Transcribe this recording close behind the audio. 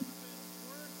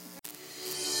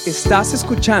Estás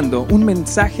escuchando un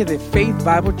mensaje de Faith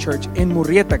Bible Church en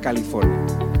Murrieta, California.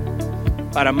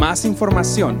 Para más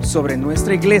información sobre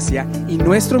nuestra iglesia y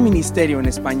nuestro ministerio en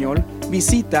español,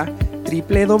 visita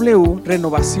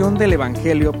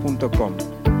www.renovaciondelevangelio.com.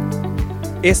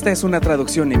 Esta es una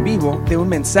traducción en vivo de un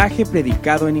mensaje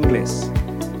predicado en inglés.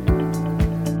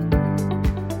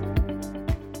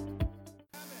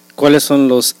 ¿Cuáles son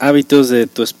los hábitos de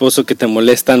tu esposo que te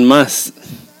molestan más?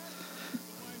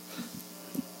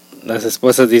 Las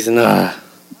esposas dicen, la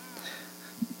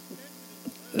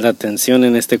tensión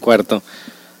en este cuarto.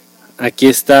 Aquí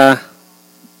está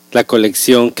la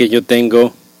colección que yo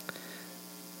tengo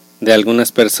de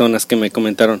algunas personas que me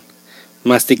comentaron.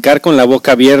 Masticar con la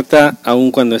boca abierta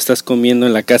aun cuando estás comiendo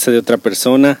en la casa de otra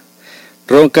persona.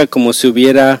 Ronca como si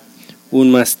hubiera un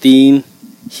mastín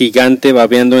gigante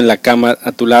babeando en la cama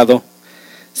a tu lado.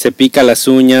 Se pica las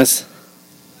uñas.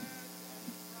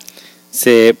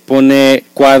 Se pone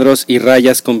cuadros y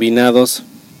rayas combinados.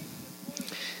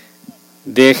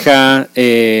 Deja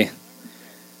el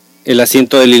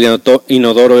asiento del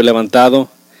inodoro levantado.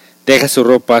 Deja su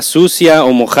ropa sucia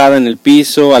o mojada en el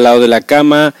piso, al lado de la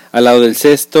cama, al lado del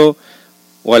cesto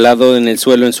o al lado en el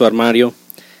suelo en su armario.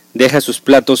 Deja sus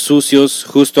platos sucios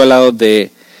justo al lado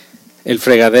de el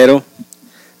fregadero.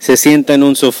 Se sienta en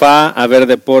un sofá a ver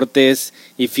deportes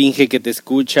y finge que te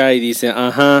escucha y dice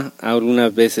ajá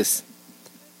algunas veces.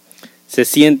 Se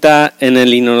sienta en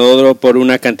el inodoro por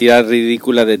una cantidad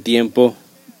ridícula de tiempo.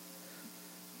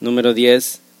 Número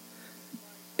 10.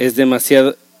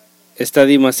 Está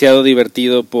demasiado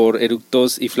divertido por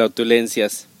eructos y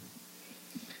flautulencias.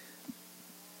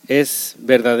 Es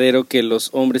verdadero que los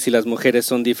hombres y las mujeres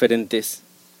son diferentes.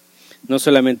 No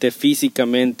solamente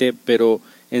físicamente, pero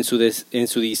en su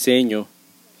diseño.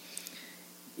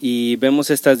 Y vemos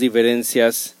estas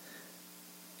diferencias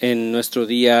en nuestro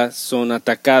día son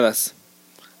atacadas.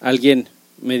 Alguien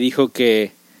me dijo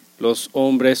que los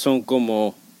hombres son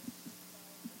como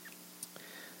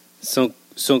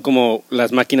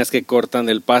las máquinas que cortan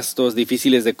el pasto,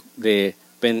 difíciles de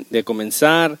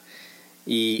comenzar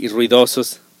y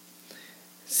ruidosos.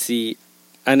 Si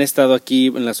han estado aquí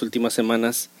en las últimas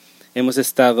semanas, hemos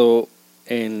estado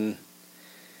en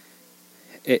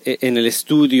el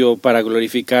estudio para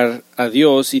glorificar a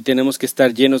Dios y tenemos que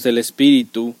estar llenos del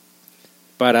Espíritu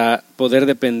para poder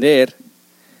depender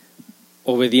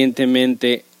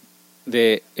obedientemente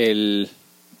del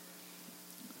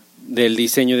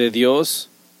diseño de Dios.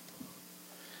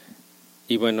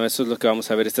 Y bueno, eso es lo que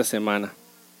vamos a ver esta semana.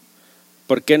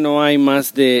 ¿Por qué no hay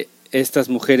más de estas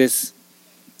mujeres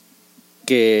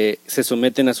que se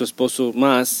someten a su esposo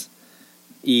más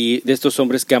y de estos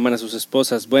hombres que aman a sus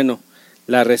esposas? Bueno,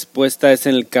 la respuesta es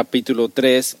en el capítulo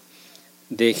 3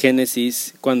 de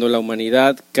Génesis, cuando la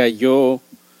humanidad cayó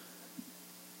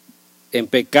en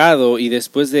pecado y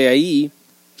después de ahí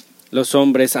los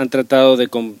hombres han tratado de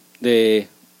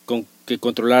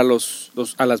controlar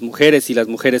a las mujeres y las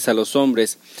mujeres a los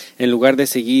hombres. En lugar de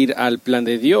seguir al plan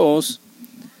de Dios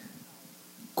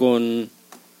con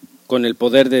el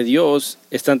poder de Dios,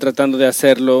 están tratando de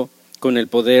hacerlo con el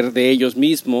poder de ellos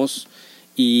mismos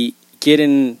y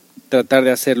quieren tratar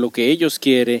de hacer lo que ellos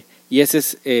quieren, y eso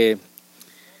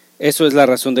es la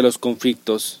razón de los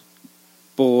conflictos.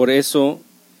 Por eso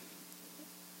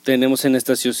tenemos en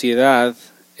esta sociedad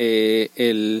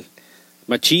el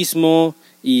machismo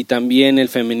y también el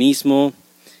feminismo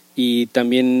y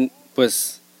también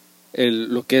pues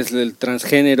lo que es el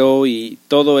transgénero, y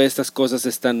todas estas cosas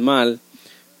están mal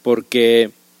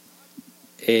porque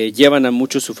llevan a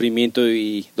mucho sufrimiento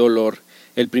y dolor.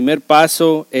 El primer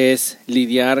paso es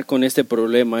lidiar con este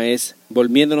problema, es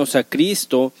volviéndonos a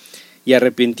Cristo y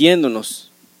arrepintiéndonos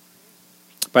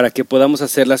para que podamos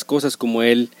hacer las cosas como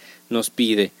Él nos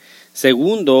pide.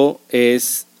 Segundo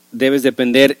debes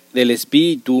depender del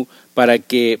Espíritu para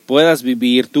que puedas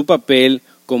vivir tu papel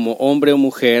como hombre o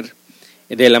mujer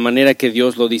de la manera que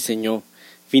Dios lo diseñó.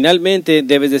 Finalmente,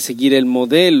 debes de seguir el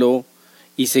modelo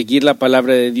y seguir la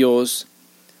palabra de Dios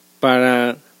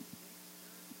para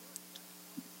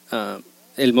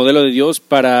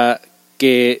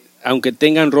que, aunque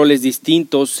tengan roles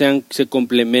distintos, se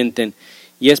complementen.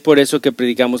 Y es por eso que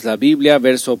predicamos la Biblia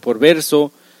verso por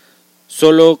verso.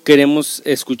 Solo queremos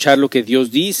escuchar lo que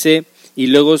Dios dice y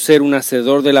luego ser un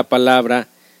hacedor de la palabra.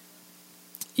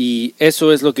 Y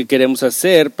eso es lo que queremos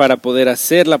hacer para poder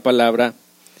hacer la palabra,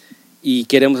 y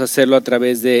queremos hacerlo a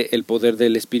través del poder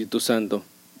del Espíritu Santo.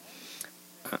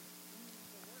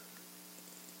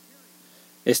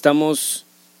 Estamos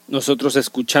nosotros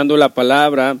escuchando la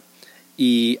palabra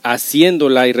y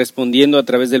haciéndola y respondiendo a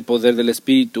través del poder del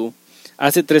Espíritu.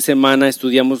 Hace 3 semanas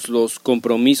estudiamos los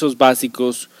compromisos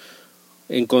básicos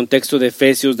en contexto de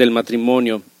Efesios del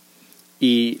matrimonio.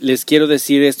 Y les quiero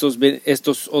decir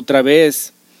estos otra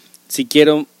vez, si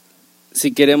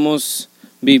queremos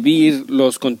vivir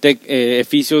los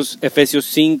Efesios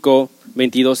 5,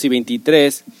 22 y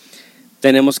 23,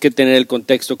 tenemos que tener el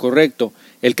contexto correcto.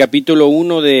 El capítulo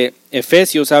 1 de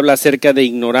Efesios habla acerca de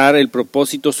ignorar el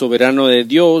propósito soberano de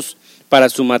Dios para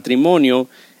su matrimonio.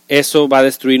 Eso va a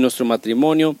destruir nuestro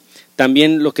matrimonio.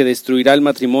 También lo que destruirá el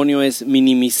matrimonio es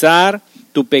minimizar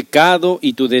tu pecado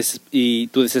y tu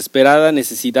desesperada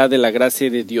necesidad de la gracia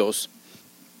de Dios.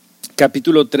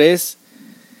 Capítulo 3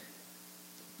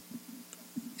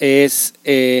 es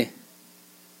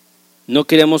no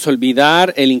queremos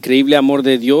olvidar el increíble amor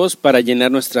de Dios para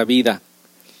llenar nuestra vida,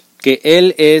 que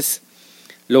Él es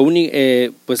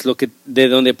de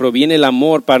donde proviene el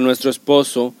amor para nuestro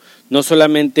esposo. No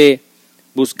solamente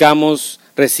buscamos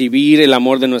recibir el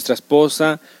amor de nuestra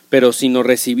esposa, pero sino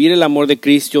recibir el amor de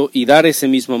Cristo y dar ese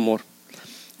mismo amor.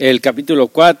 El capítulo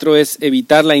 4 es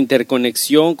evitar la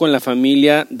interconexión con la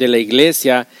familia de la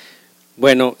iglesia.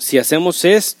 Bueno, si hacemos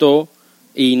esto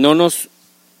y no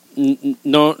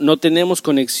tenemos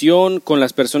conexión con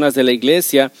las personas de la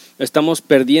iglesia, estamos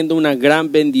perdiendo una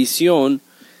gran bendición,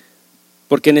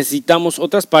 porque necesitamos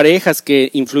otras parejas que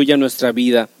influyan en nuestra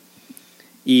vida.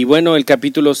 Y bueno, el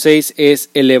capítulo 6 es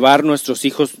elevar nuestros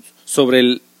hijos sobre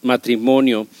el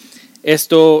matrimonio.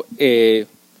 Esto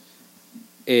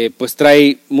pues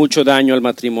trae mucho daño al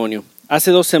matrimonio.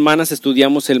 Hace 2 semanas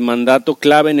estudiamos el mandato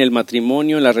clave en el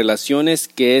matrimonio, en las relaciones,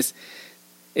 que es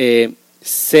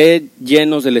ser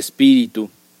llenos del Espíritu.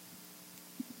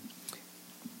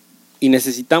 Y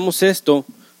necesitamos esto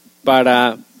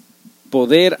para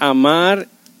poder amar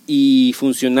y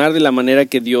funcionar de la manera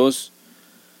que Dios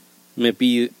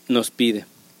nos pide.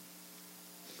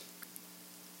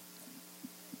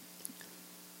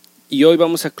 Y hoy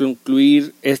vamos a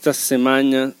concluir esta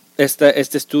semana,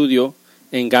 este estudio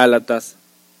en Gálatas.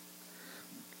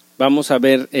 Vamos a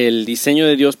ver el diseño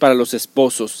de Dios para los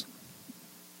esposos.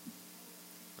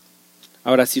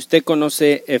 Ahora, si usted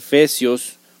conoce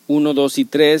Efesios 1, 2 y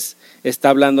 3, está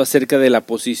hablando acerca de la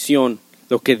posición,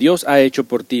 lo que Dios ha hecho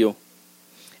por ti.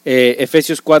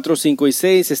 Efesios 4, 5 y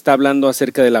 6 está hablando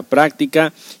acerca de la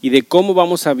práctica y de cómo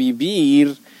vamos a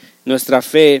vivir nuestra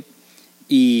fe,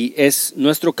 y es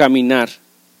nuestro caminar,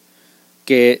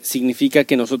 que significa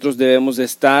que nosotros debemos de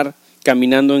estar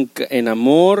caminando en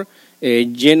amor,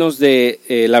 llenos de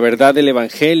la verdad del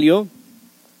Evangelio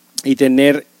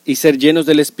y ser llenos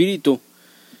del Espíritu.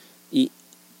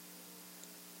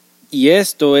 Y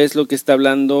esto es lo que está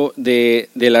hablando de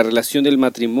la relación del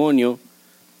matrimonio.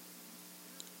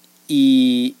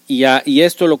 Y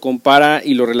esto lo compara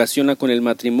y lo relaciona con el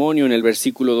matrimonio en el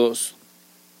versículo 2.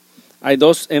 Hay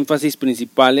 2 énfasis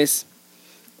principales,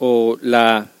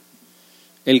 el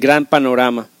gran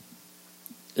panorama.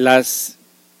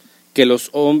 Que los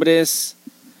hombres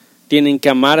tienen que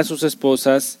amar a sus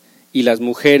esposas y las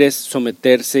mujeres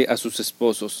someterse a sus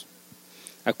esposos.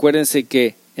 Acuérdense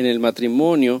que en el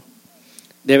matrimonio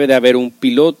debe de haber un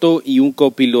piloto y un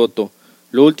copiloto.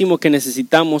 Lo último que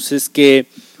necesitamos es que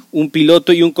un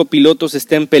piloto y un copiloto se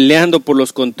estén peleando por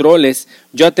los controles.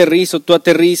 Yo aterrizo, tú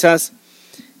aterrizas.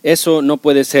 Eso no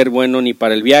puede ser bueno ni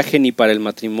para el viaje ni para el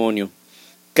matrimonio.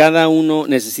 Cada uno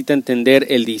necesita entender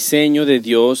el diseño de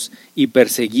Dios y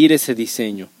perseguir ese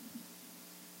diseño.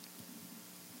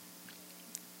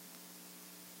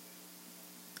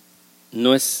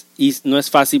 No es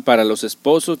fácil para los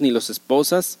esposos ni las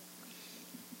esposas,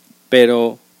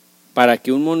 pero para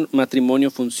que un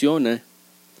matrimonio funcione,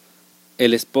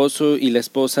 el esposo y la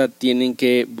esposa tienen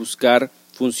que buscar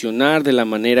funcionar de la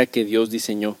manera que Dios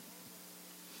diseñó.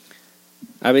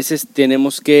 A veces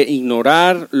tenemos que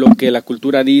ignorar lo que la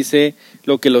cultura dice,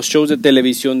 lo que los shows de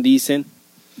televisión dicen,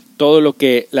 todo lo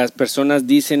que las personas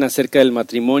dicen acerca del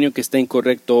matrimonio que está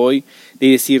incorrecto hoy,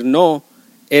 y decir no,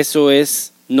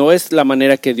 no es la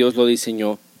manera que Dios lo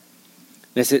diseñó.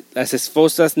 Las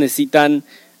esposas necesitan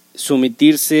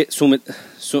someterse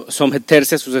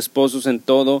a sus esposos en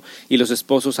todo, y los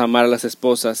esposos amar a las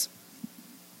esposas.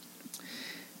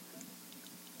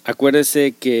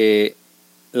 Acuérdese que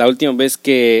la última vez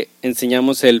que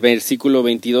enseñamos el versículo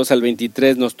 22 al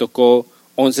 23 nos tocó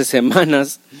 11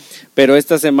 semanas, pero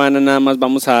esta semana nada más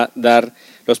vamos a dar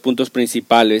los puntos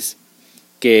principales.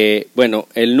 Que, bueno,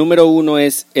 el número 1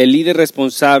 es: el líder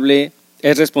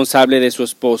es responsable de su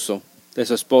esposa.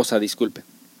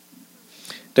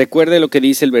 Recuerde lo que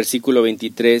dice el versículo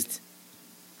 23.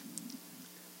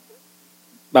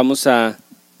 Vamos a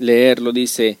leerlo,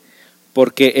 dice: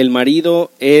 porque el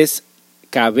marido es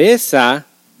cabeza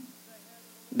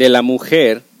de la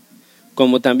mujer,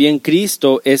 como también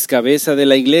Cristo es cabeza de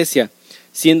la iglesia.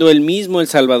 siendo Él mismo el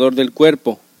Salvador del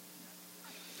cuerpo.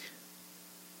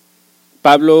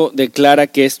 Pablo declara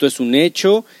que esto es un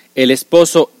hecho. El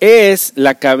esposo es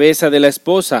la cabeza de la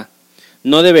esposa.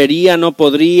 No debería, no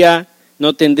podría,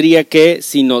 no tendría que,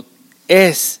 sino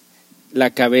es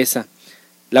la cabeza.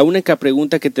 La única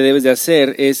pregunta que te debes de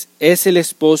hacer es el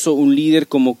esposo un líder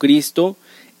como Cristo?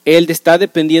 Él está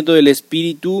dependiendo del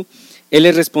Espíritu, él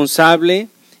es responsable,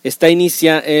 está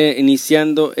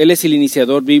iniciando, él es el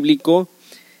iniciador bíblico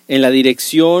en la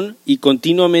dirección y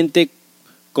continuamente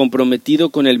comprometido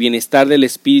con el bienestar del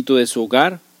espíritu de su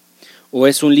hogar, o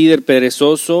es un líder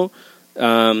perezoso,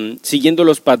 siguiendo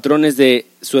los patrones de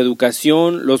su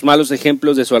educación, los malos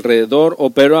ejemplos de su alrededor, o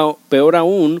peor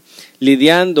aún,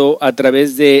 lidiando a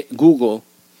través de Google.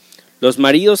 Los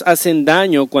maridos hacen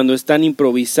daño cuando están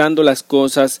improvisando las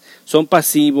cosas, son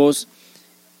pasivos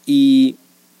y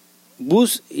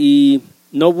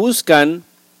no buscan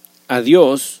a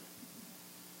Dios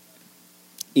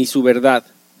y su verdad.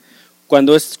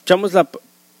 Cuando escuchamos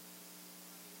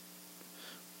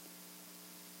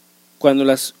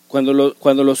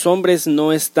cuando los hombres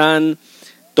no están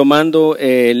tomando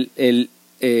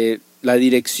la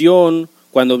dirección,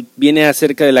 cuando viene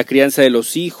acerca de la crianza de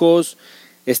los hijos,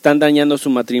 están dañando su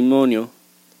matrimonio.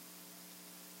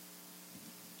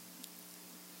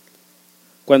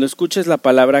 Cuando escuches la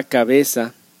palabra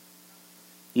cabeza,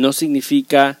 no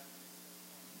significa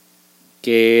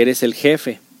que eres el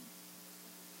jefe.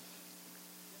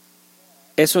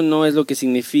 Eso no es lo que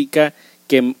significa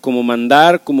que como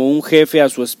mandar como un jefe a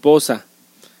su esposa.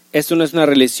 Esto no es una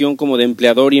relación como de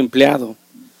empleador y empleado.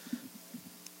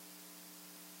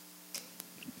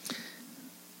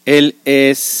 Él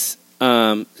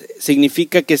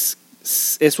significa que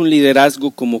es un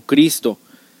liderazgo como Cristo.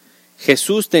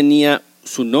 Jesús tenía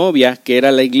su novia, que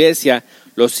era la iglesia.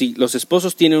 Los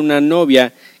esposos tienen una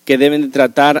novia que deben de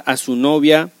tratar a su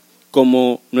novia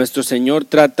como nuestro Señor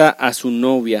trata a su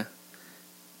novia.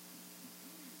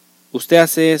 ¿Usted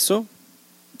hace eso?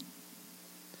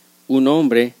 Un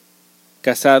hombre,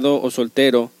 casado o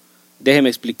soltero, déjeme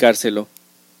explicárselo.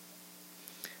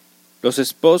 Los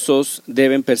esposos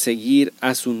deben perseguir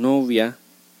a su novia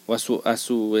o a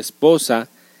su esposa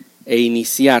e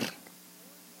iniciar.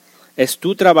 Es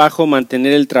tu trabajo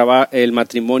mantener el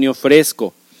matrimonio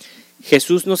fresco.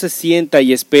 Jesús no se sienta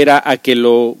y espera a que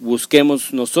lo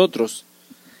busquemos nosotros.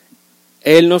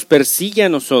 Él nos persigue a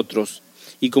nosotros.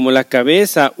 Y como la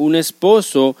cabeza, un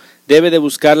esposo debe de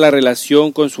buscar la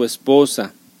relación con su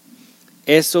esposa.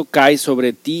 Eso cae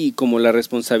sobre ti como la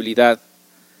responsabilidad.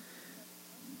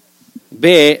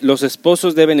 B. Los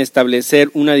esposos deben establecer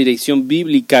una dirección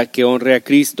bíblica que honre a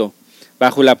Cristo,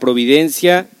 bajo la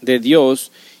providencia de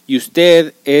Dios, y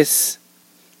usted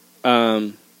está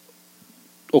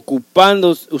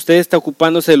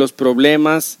ocupándose de los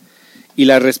problemas y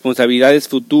las responsabilidades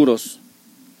futuros.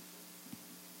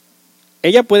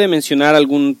 Ella puede mencionar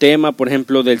algún tema, por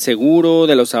ejemplo, del seguro,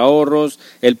 de los ahorros,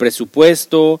 el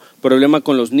presupuesto, problema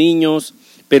con los niños,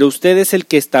 pero usted es el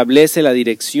que establece la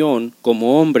dirección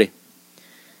como hombre.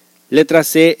 Letra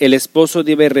C, el esposo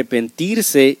debe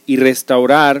arrepentirse y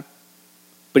restaurar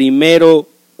primero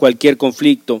cualquier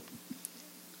conflicto.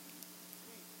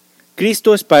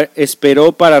 ¿Cristo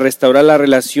esperó para restaurar la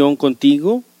relación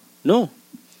contigo? No.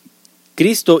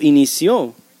 Cristo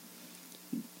inició.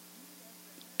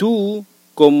 Tú,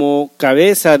 como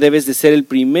cabeza, debes de ser el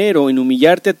primero en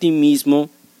humillarte a ti mismo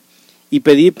y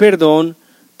pedir perdón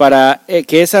para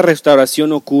que esa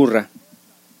restauración ocurra.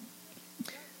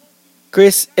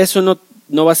 Chris, eso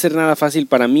no va a ser nada fácil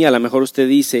para mí. A lo mejor usted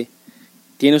dice,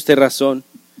 tiene usted razón,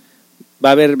 va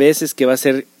a haber veces que va a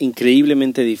ser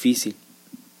increíblemente difícil.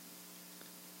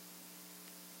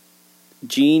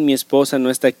 Jean, mi esposa,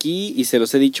 no está aquí y se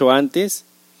los he dicho antes,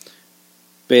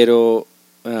 pero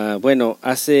bueno,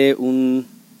 hace un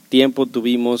tiempo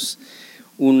tuvimos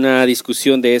una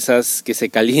discusión de esas que se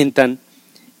calientan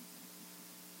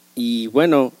y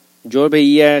bueno, yo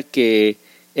veía que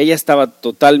ella estaba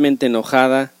totalmente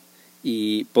enojada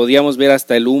y podíamos ver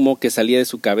hasta el humo que salía de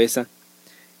su cabeza.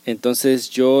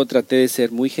 Entonces yo traté de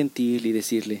ser muy gentil y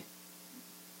decirle,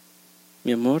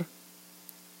 mi amor,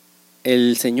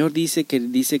 el Señor dice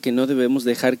que no debemos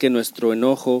dejar que nuestro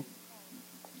enojo,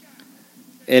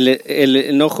 el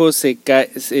enojo se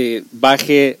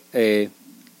baje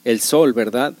el sol,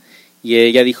 ¿verdad? Y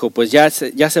ella dijo, pues ya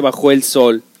se bajó el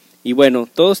sol. Y bueno,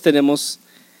 todos tenemos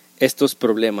estos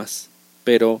problemas,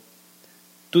 pero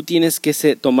tú tienes que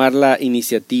tomar la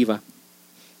iniciativa.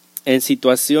 En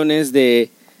situaciones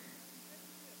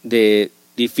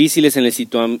difíciles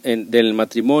del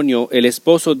matrimonio, el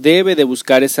esposo debe de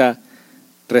buscar esa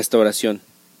restauración.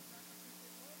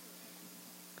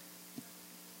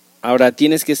 Ahora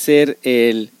tienes que ser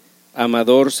el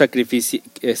amador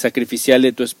sacrificial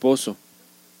de tu esposo.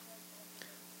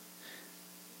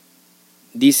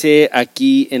 Dice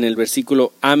aquí en el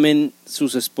versículo: amen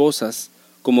sus esposas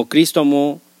como Cristo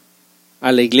amó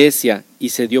a la iglesia y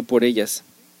se dio por ellas.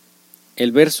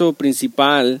 El verso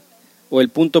principal o el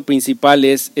punto principal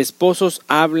es: esposos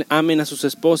amen a sus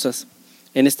esposas.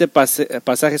 En este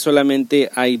pasaje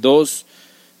solamente hay dos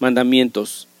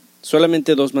mandamientos,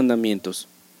 solamente dos mandamientos.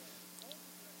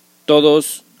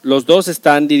 Los dos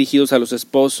están dirigidos a los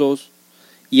esposos,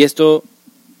 y esto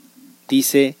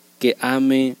dice que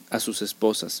ame a sus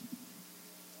esposas.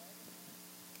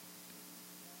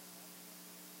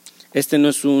 Este no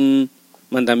es un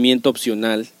mandamiento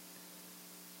opcional,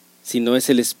 sino es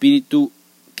el Espíritu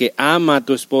que ama a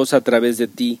tu esposa a través de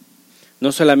ti.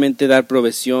 No solamente dar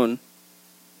provisión,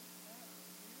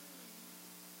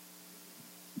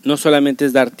 no solamente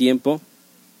es dar tiempo,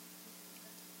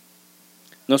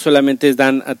 no solamente es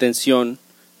dar atención,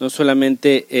 no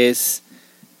solamente es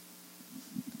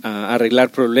arreglar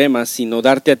problemas, sino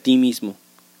darte a ti mismo.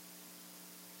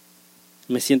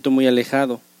 Me siento muy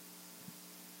alejado.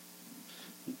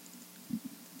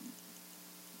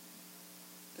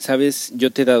 Sabes,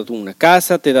 yo te he dado una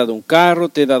casa, te he dado un carro,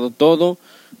 te he dado todo,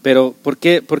 pero ¿por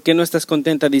qué no estás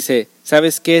contenta? Dice,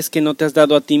 ¿sabes qué es que no te has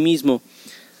dado a ti mismo?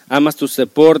 Amas tus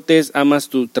deportes, amas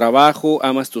tu trabajo,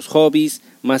 amas tus hobbies,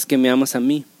 más que me amas a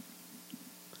mí.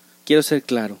 Quiero ser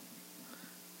claro.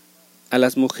 A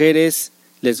las mujeres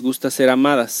les gusta ser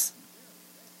amadas.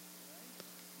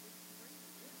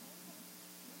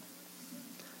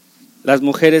 Las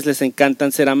mujeres les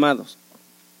encantan ser amados.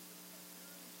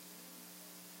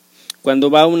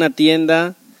 Cuando va a una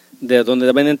tienda de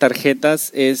donde venden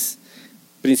tarjetas, es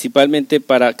principalmente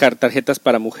para tarjetas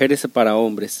para mujeres y para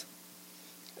hombres.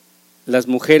 Las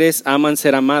mujeres aman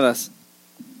ser amadas.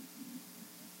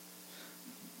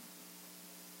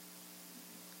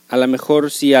 A lo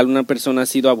mejor si alguna persona ha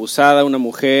sido abusada, una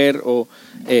mujer, o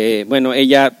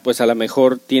ella pues a lo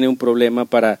mejor tiene un problema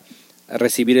para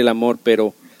recibir el amor,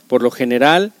 pero por lo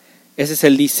general ese es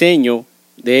el diseño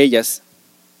de ellas.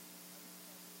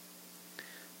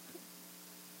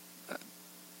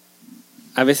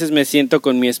 A veces me siento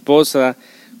con mi esposa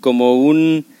como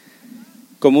un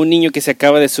niño que se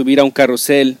acaba de subir a un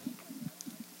carrusel.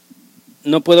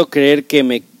 No puedo creer que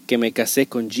me casé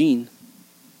con Jean.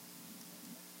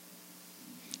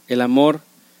 El amor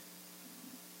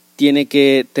tiene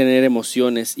que tener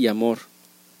emociones y amor.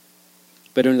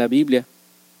 Pero en la Biblia,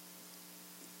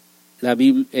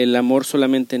 el amor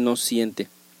solamente no siente.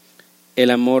 El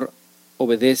amor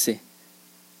obedece.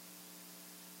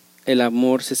 El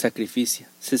amor se sacrifica.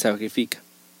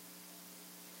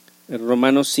 En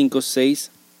Romanos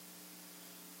 5:6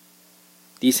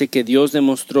 dice que Dios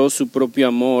demostró su propio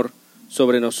amor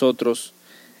sobre nosotros,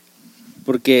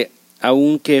 porque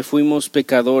aunque fuimos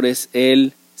pecadores,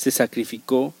 Él se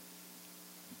sacrificó.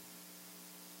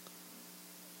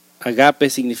 Agape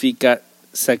significa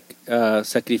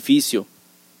sacrificio.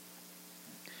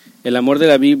 El amor de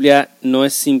la Biblia no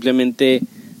es simplemente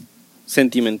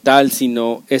sentimental,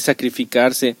 sino es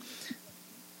sacrificarse,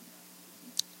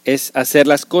 es hacer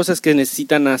las cosas que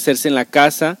necesitan hacerse en la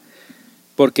casa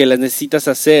porque las necesitas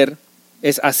hacer,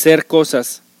 es hacer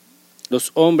cosas.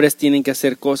 Los hombres tienen que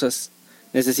hacer cosas,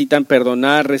 necesitan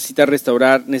perdonar, necesitan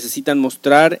restaurar, necesitan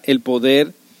mostrar el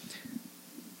poder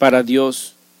para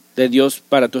Dios, de Dios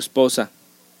para tu esposa.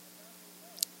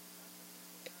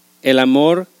 El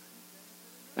amor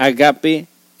agape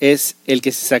es el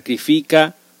que se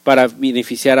sacrifica para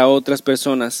beneficiar a otras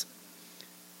personas.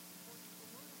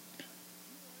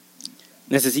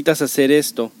 Necesitas hacer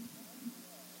esto.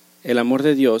 El amor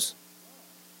de Dios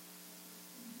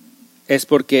es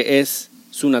porque es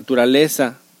su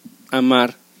naturaleza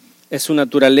amar. Es su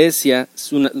naturaleza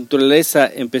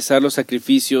empezar los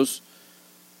sacrificios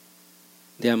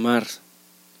de amar.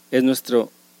 Es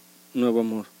nuestro nuevo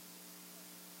amor.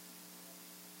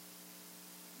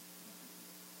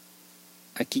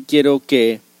 Aquí quiero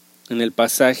que en el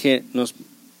pasaje nos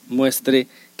muestre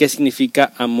qué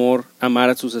significa amar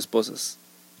a sus esposas.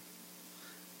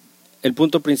 El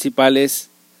punto principal es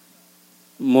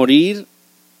morir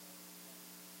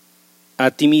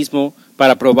a ti mismo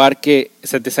para probar que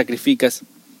te sacrificas.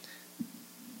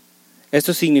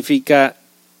 Esto significa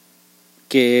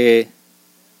que,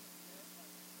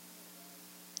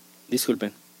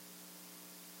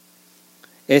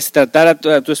 es tratar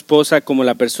a tu esposa como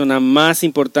la persona más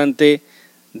importante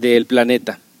del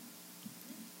planeta.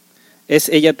 ¿Es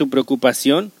ella tu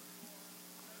preocupación?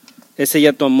 ¿Es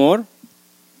ella tu amor?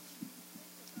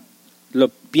 ¿Lo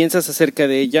piensas acerca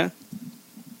de ella?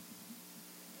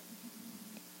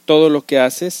 todo lo que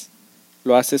haces,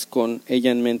 lo haces con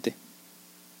ella en mente.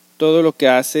 Todo lo que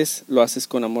haces, lo haces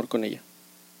con amor con ella.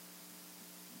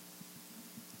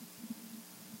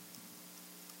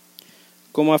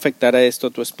 ¿Cómo afectará esto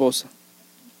a tu esposa?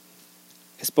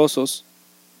 Esposos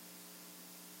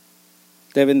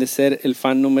deben de ser el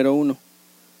fan número 1.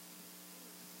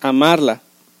 Amarla.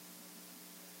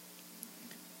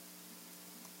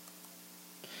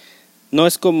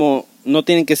 No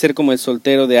tienen que ser como el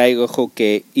soltero de Idaho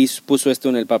que puso esto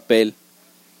en el papel.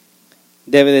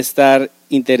 Debe de estar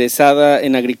interesada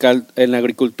en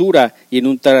agricultura y en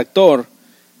un tractor.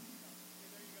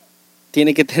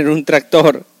 Tiene que tener un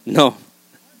tractor. No.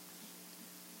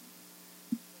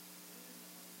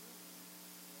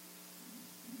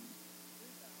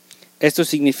 Esto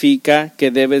significa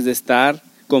que debes de estar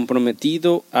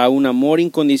comprometido a un amor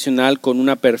incondicional con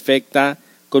una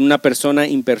persona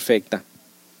imperfecta.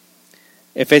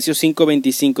 Efesios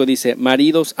 5:25 dice: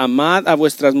 maridos, amad a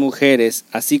vuestras mujeres,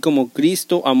 así como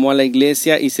Cristo amó a la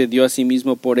iglesia y se dio a sí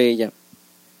mismo por ella.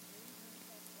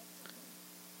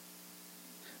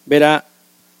 Verá,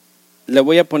 le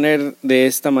voy a poner de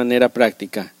esta manera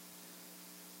práctica.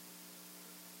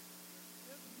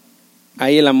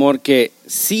 Hay el amor que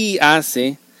sí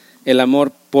hace, el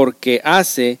amor porque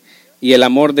hace y el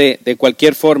amor de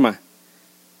cualquier forma.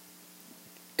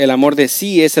 El amor de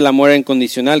sí es el amor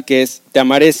incondicional, que es te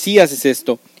amaré si haces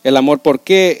esto. El amor por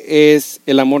qué es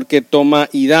el amor que toma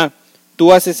y da.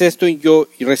 Tú haces esto y yo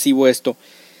recibo esto.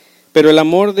 Pero el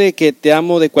amor de que te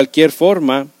amo de cualquier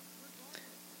forma,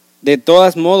 de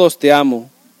todos modos te amo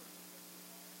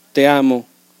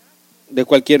de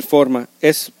cualquier forma.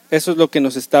 Eso es lo que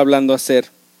nos está hablando hacer.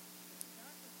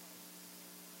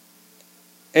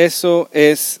 Eso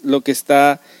es lo que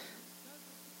está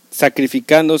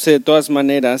sacrificándose de todas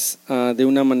maneras, de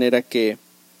una manera que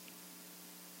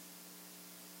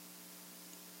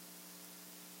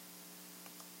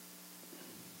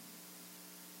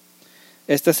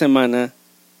esta semana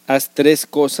haz 3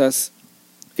 cosas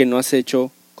que no has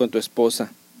hecho con tu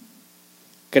esposa.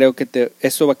 Creo que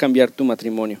eso va a cambiar tu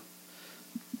matrimonio.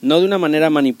 No de una manera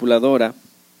manipuladora.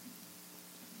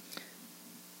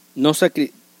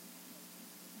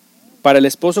 Para el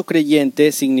esposo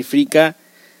creyente significa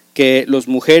que las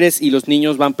mujeres y los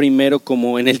niños van primero,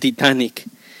 como en el Titanic.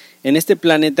 En este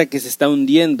planeta que se está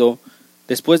hundiendo,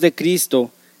 después de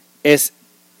Cristo, es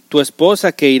tu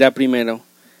esposa que irá primero.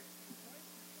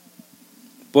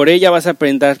 Por ella vas a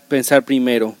aprender a pensar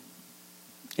primero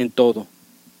en todo.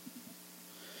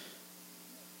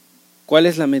 ¿Cuál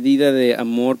es la medida de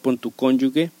amor por tu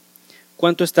cónyuge?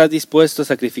 ¿Cuánto estás dispuesto a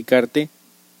sacrificarte?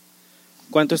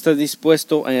 ¿Cuánto estás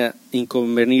dispuesto a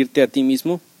inconvenirte a ti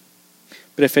mismo?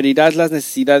 ¿Preferirás las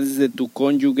necesidades de tu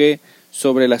cónyuge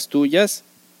sobre las tuyas?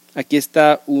 Aquí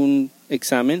está un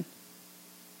examen.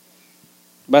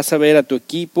 Vas a ver a tu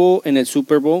equipo en el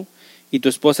Super Bowl y tu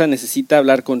esposa necesita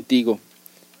hablar contigo.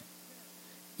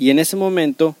 Y en ese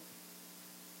momento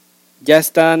ya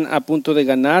están a punto de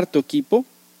ganar tu equipo.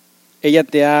 Ella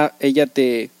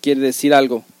te quiere decir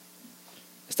algo.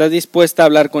 ¿Estás dispuesta a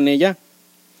hablar con ella?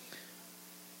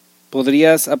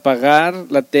 ¿Podrías apagar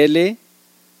la tele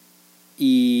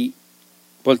y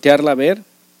voltearla a ver?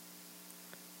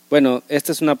 Bueno,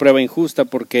 esta es una prueba injusta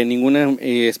porque ninguna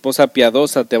esposa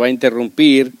piadosa te va a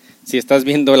interrumpir si estás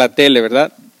viendo la tele,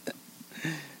 ¿verdad?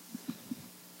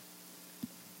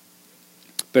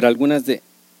 Pero algunas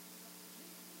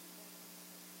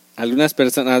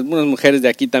mujeres de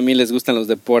aquí también les gustan los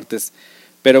deportes.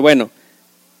 Pero bueno,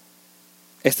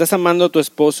 ¿estás amando a tu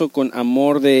esposo con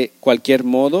amor de cualquier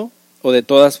modo o de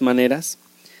todas maneras?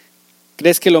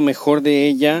 ¿Crees que lo mejor de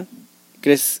ella,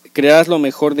 creerás lo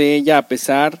mejor de ella a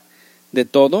pesar de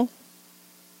todo?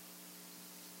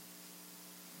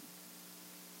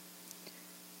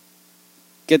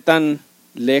 ¿Qué tan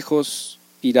lejos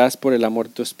irás por el amor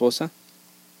de tu esposa?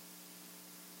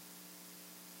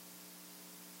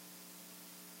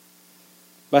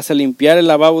 ¿Vas a limpiar el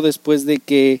lavabo después de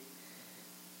que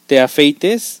te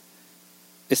afeites?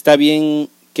 ¿Está bien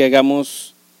que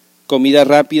hagamos comida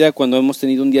rápida cuando hemos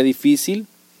tenido un día difícil?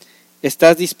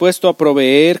 ¿Estás dispuesto a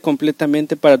proveer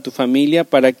completamente para tu familia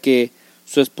para que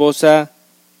su esposa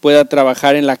pueda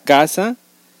trabajar en la casa?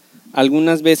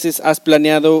 ¿Algunas veces has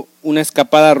planeado una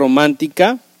escapada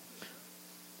romántica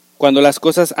cuando las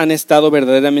cosas han estado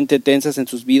verdaderamente tensas en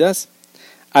sus vidas?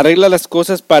 Arregla las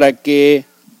cosas para que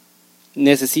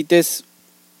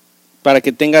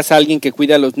tengas a alguien que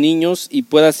cuide a los niños y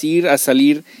puedas ir a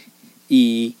salir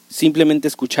y simplemente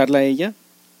escucharla a ella.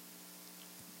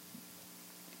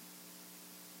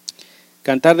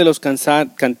 Cantar de los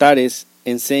Cantares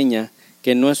enseña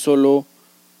que no es solo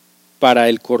para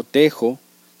el cortejo,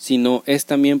 sino es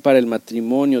también para el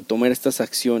matrimonio tomar estas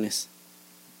acciones.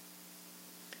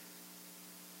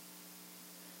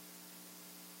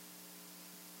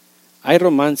 Hay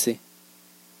romance,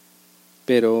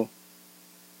 pero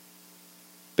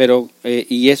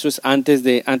y eso es antes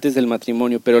del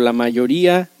matrimonio, pero la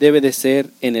mayoría debe de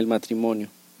ser en el matrimonio.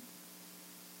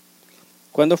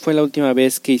 ¿Cuándo fue la última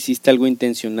vez que hiciste algo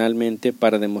intencionalmente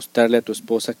para demostrarle a tu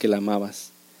esposa que la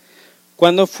amabas?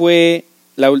 ¿Cuándo fue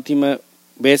la última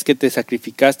vez que te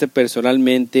sacrificaste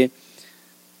personalmente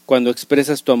cuando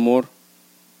expresas tu amor?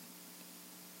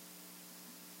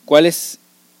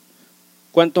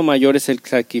 ¿Cuánto mayor es el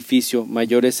sacrificio,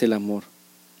 mayor es el amor?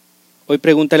 Hoy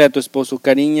pregúntale a tu esposo,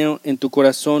 cariño, en tu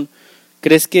corazón,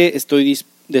 ¿crees que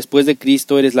después de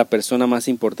Cristo eres la persona más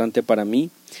importante para mí?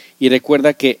 Y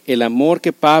recuerda que el amor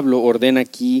que Pablo ordena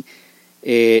aquí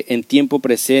en tiempo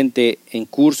presente, en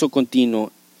curso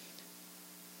continuo,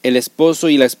 el esposo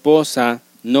y la esposa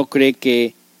no creen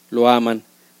que lo aman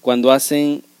cuando no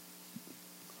hacen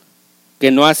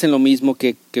lo mismo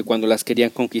que cuando las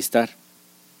querían conquistar.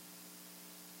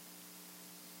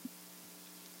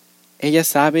 Ella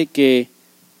sabe que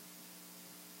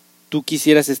tú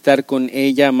quisieras estar con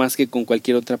ella más que con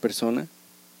cualquier otra persona.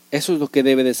 Eso es lo que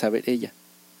debe de saber ella.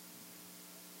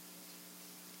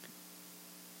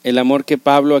 El amor que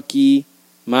Pablo aquí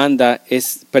manda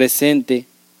es presente.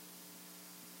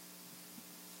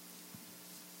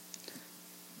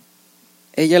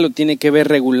 Ella lo tiene que ver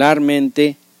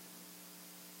regularmente,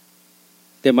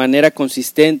 de manera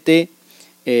consistente,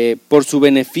 por su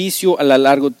beneficio a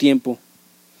largo tiempo.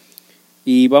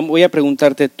 Y voy a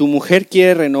preguntarte, ¿tu mujer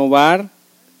quiere renovar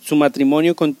su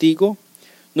matrimonio contigo?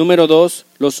 Número 2,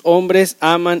 los hombres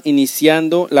aman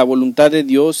iniciando la voluntad de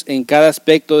Dios en cada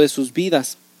aspecto de sus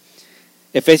vidas.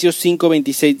 Efesios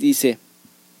 5:26 dice,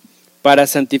 para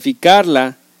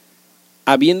santificarla,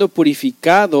 habiendo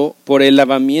purificado por el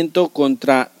lavamiento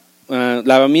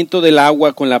del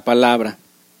agua con la palabra.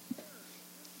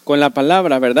 Con la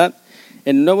palabra, ¿verdad?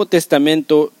 En el Nuevo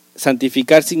Testamento,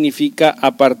 santificar significa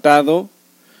apartado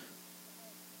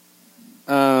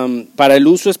para el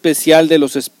uso especial de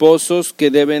los esposos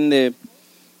que deben de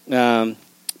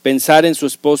pensar en su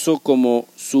esposo como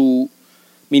su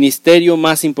ministerio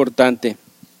más importante.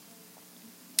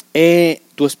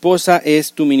 Tu esposa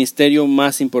es tu ministerio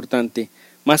más importante,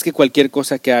 más que cualquier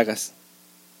cosa que hagas.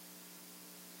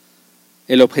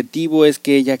 El objetivo es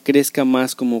que ella crezca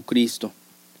más como Cristo.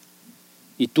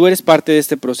 Y tú eres parte de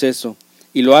este proceso.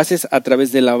 Y lo haces a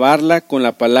través de lavarla con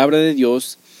la palabra de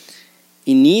Dios.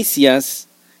 Inicias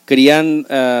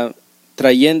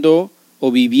trayendo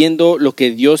o viviendo lo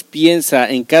que Dios piensa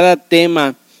en cada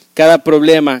tema, cada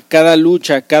problema, cada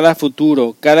lucha, cada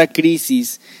futuro, cada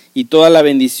crisis y toda la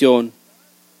bendición.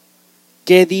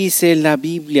 ¿Qué dice la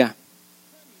Biblia?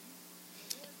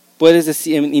 Puedes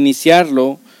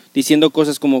iniciarlo diciendo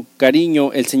cosas como,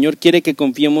 cariño, el Señor quiere que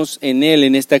confiemos en Él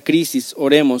en esta crisis,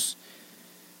 oremos.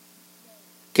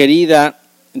 Querida,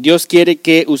 Dios quiere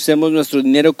que usemos nuestro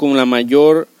dinero con la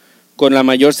mayor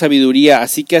sabiduría,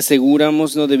 así que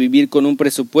asegurémonos de vivir con un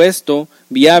presupuesto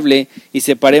viable y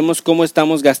separemos cómo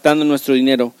estamos gastando nuestro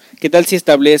dinero. ¿Qué tal si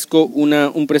establezco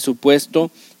un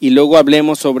presupuesto y luego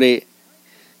hablemos sobre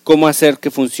cómo hacer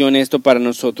que funcione esto para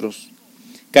nosotros?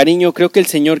 Cariño, creo que el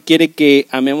Señor quiere que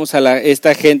amemos a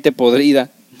esta gente podrida.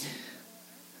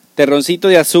 Terroncito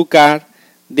de azúcar,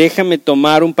 déjame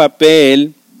tomar un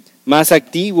papel más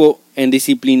activo en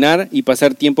disciplinar y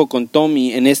pasar tiempo con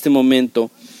Tommy en este momento.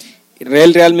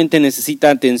 Él realmente necesita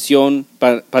atención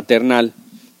paternal.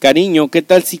 Cariño, ¿qué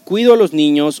tal si cuido a los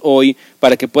niños hoy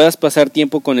para que puedas pasar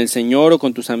tiempo con el Señor o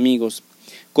con tus amigos?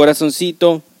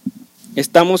 Corazoncito,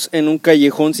 estamos en un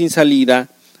callejón sin salida,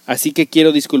 así que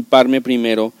quiero disculparme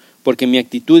primero, porque mi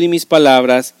actitud y mis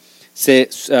palabras, sé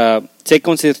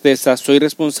con certeza, soy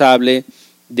responsable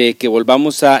de que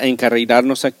volvamos a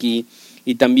encarrilarnos aquí,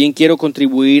 y también quiero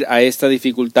contribuir a esta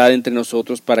dificultad entre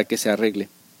nosotros para que se arregle.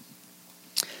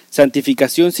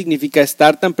 Santificación significa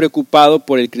estar tan preocupado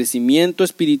por el crecimiento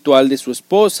espiritual de su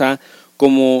esposa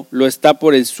como lo está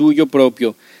por el suyo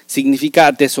propio. Significa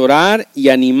atesorar y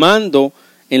animando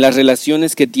en las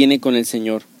relaciones que tiene con el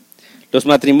Señor. Los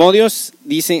matrimonios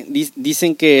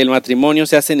dicen que el matrimonio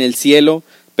se hace en el cielo,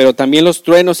 pero también los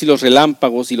truenos y los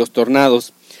relámpagos y los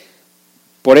tornados.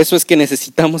 Por eso es que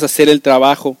necesitamos hacer el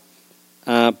trabajo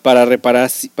para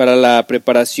la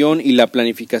preparación y la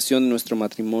planificación de nuestro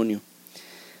matrimonio.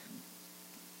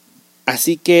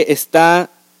 Así que esta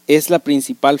es la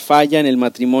principal falla en el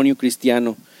matrimonio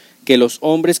cristiano, que los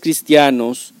hombres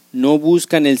cristianos no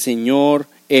buscan el Señor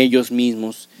ellos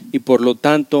mismos y por lo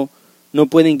tanto no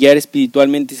pueden guiar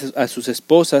espiritualmente a sus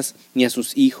esposas ni a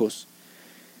sus hijos.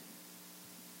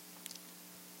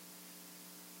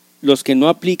 los que no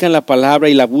aplican la palabra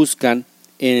y la buscan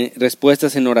en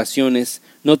respuestas en oraciones,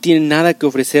 no tienen nada que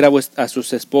ofrecer a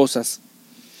sus esposas.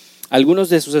 Algunos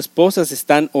de sus esposas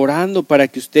están orando para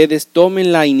que ustedes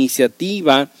tomen la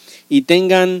iniciativa y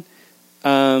tengan,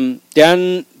 te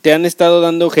han estado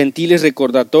dando gentiles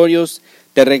recordatorios,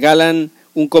 te regalan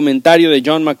un comentario de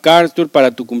John MacArthur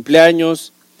para tu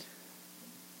cumpleaños.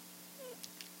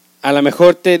 A lo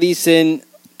mejor te dicen,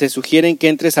 te sugieren que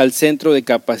entres al centro de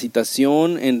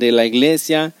capacitación de la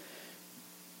iglesia.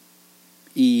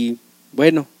 Y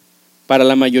bueno, para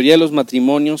la mayoría de los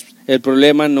matrimonios, el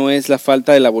problema no es la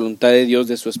falta de la voluntad de Dios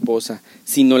de su esposa,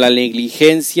 sino la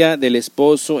negligencia del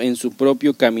esposo en su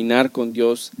propio caminar con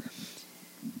Dios,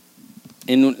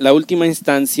 en la última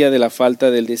instancia de la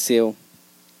falta del deseo.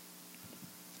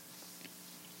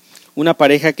 Una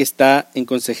pareja que está en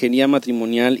consejería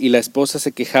matrimonial y la esposa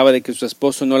se quejaba de que su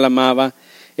esposo no la amaba.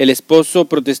 El esposo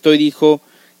protestó y dijo: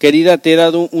 querida, te he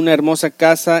dado una hermosa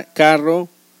casa, carro,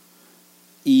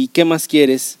 ¿y qué más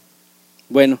quieres?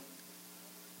 Bueno,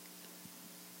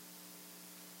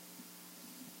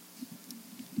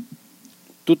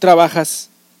 tú trabajas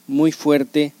muy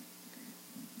fuerte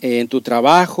en tu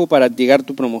trabajo para llegar a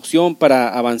tu promoción,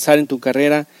 para avanzar en tu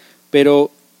carrera,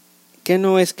 pero ¿qué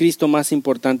no es Cristo más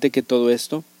importante que todo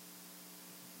esto?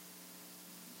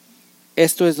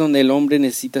 Esto es donde el hombre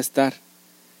necesita estar,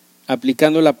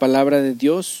 aplicando la palabra de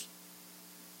Dios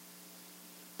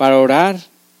para orar,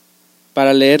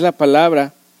 para leer la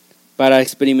palabra, para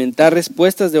experimentar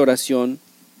respuestas de oración,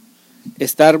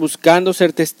 estar buscando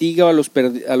ser testigo a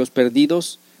los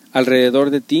perdidos alrededor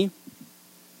de ti,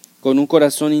 con un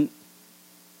corazón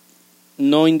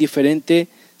no indiferente,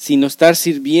 sino estar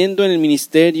sirviendo en el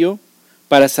ministerio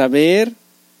para saber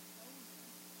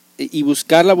y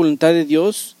buscar la voluntad de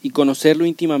Dios y conocerlo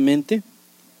íntimamente.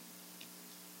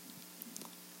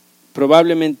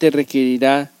 Probablemente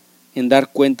requerirá en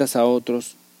dar cuentas a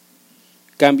otros,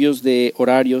 cambios de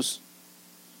horarios,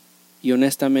 y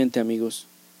honestamente, amigos,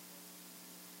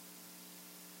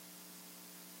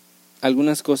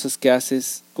 algunas cosas que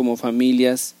haces como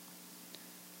familias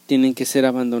tienen que ser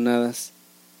abandonadas.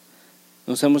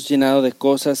 Nos hemos llenado de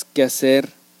cosas que hacer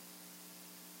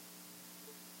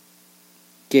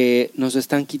que nos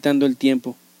están quitando el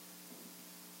tiempo.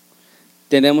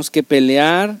 Tenemos que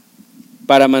pelear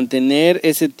para mantener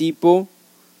ese tipo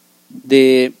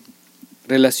de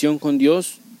relación con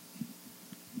Dios.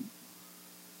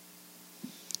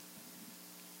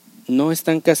 No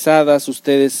están casadas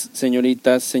ustedes,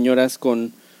 señoritas, señoras,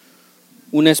 con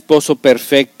un esposo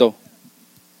perfecto.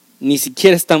 Ni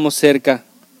siquiera estamos cerca,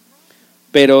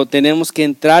 pero tenemos que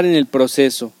entrar en el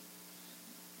proceso.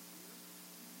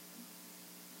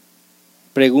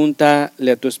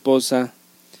 Pregúntale a tu esposa: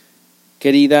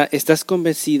 querida, ¿estás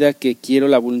convencida que quiero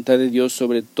la voluntad de Dios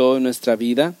sobre todo en nuestra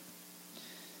vida?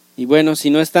 Y bueno, si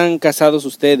no están casados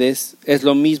ustedes, es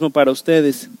lo mismo para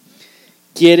ustedes.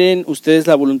 ¿Quieren ustedes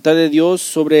la voluntad de Dios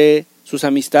sobre sus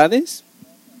amistades?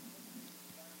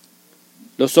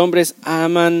 Los hombres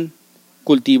aman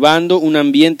cultivando un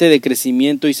ambiente de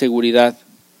crecimiento y seguridad.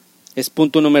 Es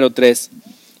punto número 3.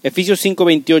 Efesios 5,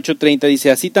 28, 30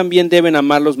 dice: así también deben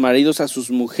amar los maridos a sus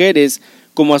mujeres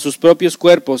como a sus propios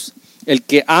cuerpos. El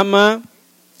que ama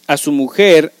a su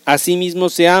mujer, a sí mismo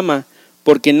se ama,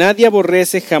 porque nadie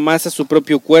aborrece jamás a su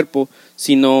propio cuerpo,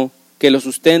 sino que lo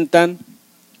sustentan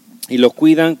y lo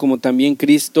cuidan, como también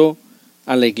Cristo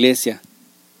a la iglesia.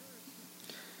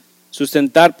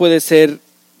 Sustentar puede ser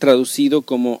traducido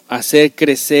como hacer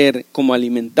crecer, como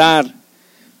alimentar.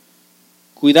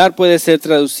 Cuidar puede ser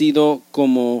traducido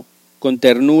como con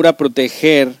ternura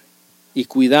proteger y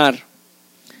cuidar.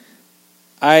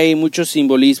 Hay mucho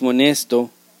simbolismo en esto.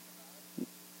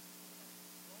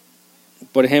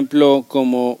 Por ejemplo,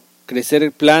 como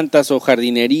crecer plantas o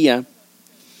jardinería.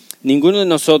 Ninguno de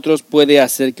nosotros puede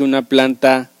hacer que una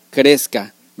planta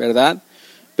crezca, ¿verdad?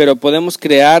 Pero podemos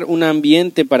crear un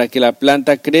ambiente para que la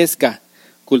planta crezca.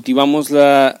 Cultivamos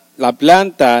la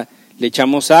planta, le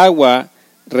echamos agua,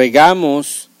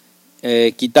 regamos,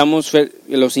 quitamos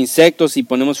los insectos y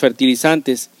ponemos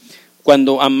fertilizantes.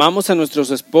 Cuando amamos a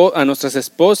nuestras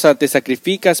esposas, te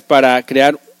sacrificas para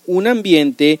crear un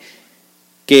ambiente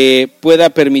que pueda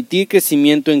permitir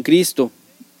crecimiento en Cristo.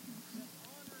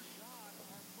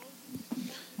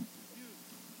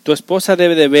 Tu esposa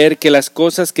debe de ver que las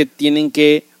cosas que tienen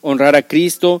que honrar a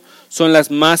Cristo son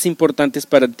las más importantes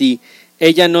para ti.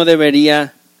 Ella no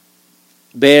debería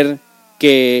ver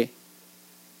que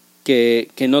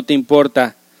no te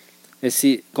importa. Es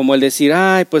decir, como el decir: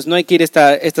 ay, pues no hay que ir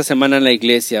esta semana a la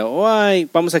iglesia, o ay,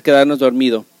 vamos a quedarnos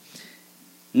dormidos.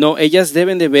 No, ellas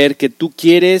deben de ver que tú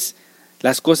quieres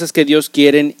las cosas que Dios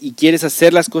quiere y quieres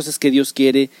hacer las cosas que Dios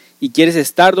quiere y quieres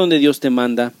estar donde Dios te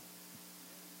manda.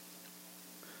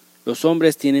 Los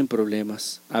hombres tienen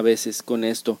problemas a veces con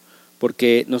esto,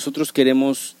 porque nosotros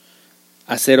queremos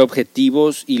hacer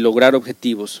objetivos y lograr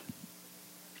objetivos.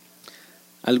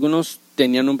 Algunos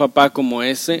tenían un papá como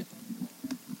ese.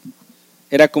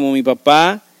 Era como mi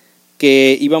papá,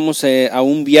 que íbamos a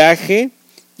un viaje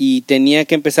y tenía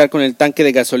que empezar con el tanque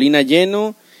de gasolina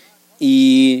lleno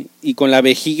y con la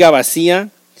vejiga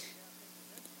vacía.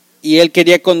 Y él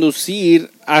quería conducir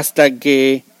hasta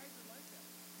que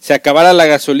se acabara la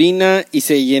gasolina y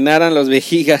se llenaran las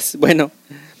vejigas. Bueno,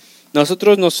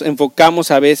 nosotros nos enfocamos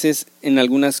a veces en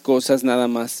algunas cosas nada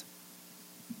más.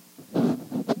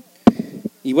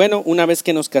 Y bueno, una vez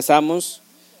que nos casamos,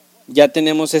 ya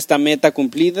tenemos esta meta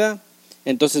cumplida.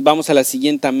 Entonces vamos a la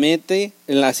siguiente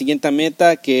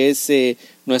meta, que es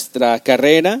nuestra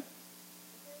carrera.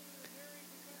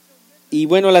 Y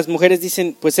bueno, las mujeres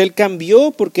dicen, pues él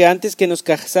cambió, porque antes que nos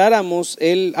casáramos,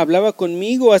 él hablaba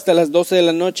conmigo hasta las 12 de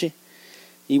la noche.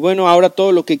 Y bueno, ahora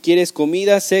todo lo que quiere es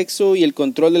comida, sexo y el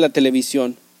control de la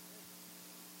televisión.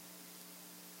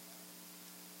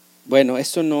 Bueno,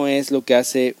 eso no es lo que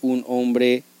hace un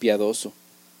hombre piadoso.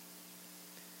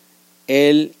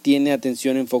 Él tiene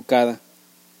atención enfocada.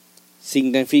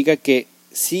 Significa que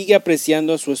sigue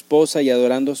apreciando a su esposa y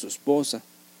adorando a su esposa.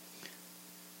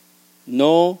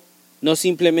 No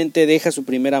simplemente deja su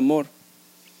primer amor,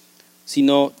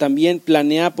 sino también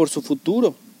planea por su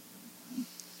futuro.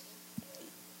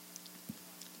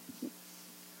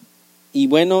 Y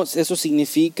bueno, eso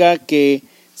significa que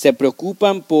se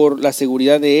preocupan por la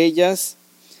seguridad de ellas,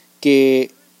 que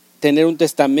tener un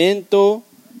testamento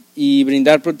y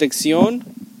brindar protección.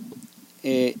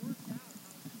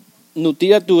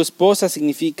 Nutrir a tu esposa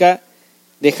significa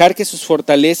dejar que sus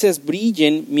fortalezas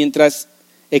brillen mientras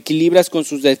equilibras con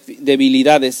sus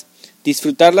debilidades.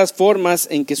 Disfrutar las formas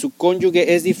en que su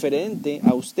cónyuge es diferente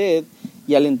a usted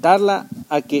y alentarla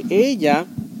a que ella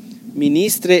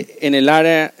ministre en el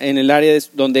área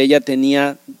donde ella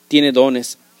tiene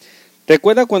dones.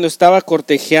 Recuerda cuando estaba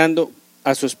cortejando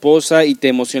a su esposa y te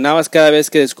emocionabas cada vez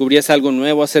que descubrías algo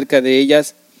nuevo acerca de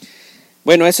ellas.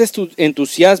 Bueno, ese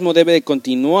entusiasmo debe de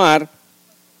continuar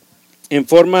en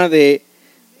forma de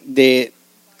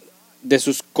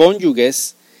sus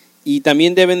cónyuges, y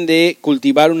también deben de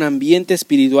cultivar un ambiente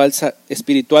espiritual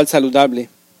saludable.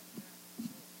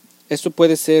 Esto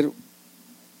puede ser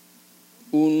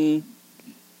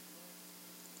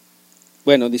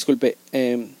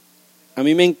a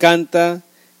mí me encanta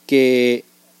que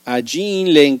a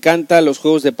Jean le encantan los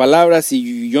juegos de palabras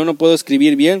y yo no puedo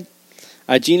escribir bien.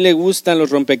 A Jean le gustan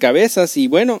los rompecabezas y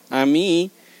bueno, a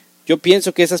mí, yo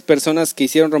pienso que esas personas que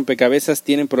hicieron rompecabezas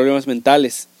tienen problemas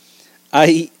mentales.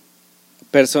 Hay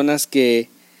personas que,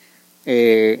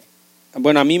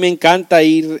 a mí me encanta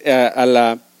ir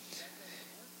a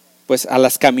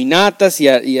las caminatas y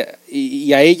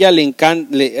a ella le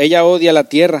encanta, ella odia la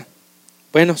tierra.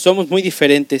 Bueno, somos muy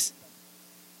diferentes.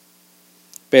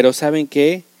 Pero ¿saben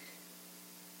qué?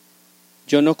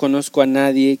 Yo no conozco a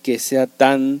nadie que sea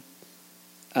tan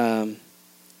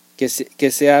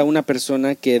que sea una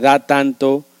persona que da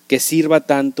tanto, que sirva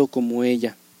tanto como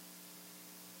ella.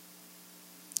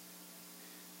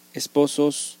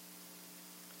 Esposos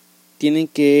tienen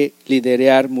que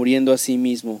liderar muriendo a sí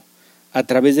mismo, a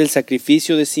través del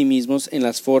sacrificio de sí mismos en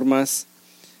las formas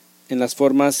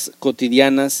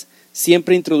cotidianas,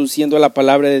 siempre introduciendo la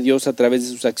palabra de Dios a través de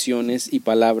sus acciones y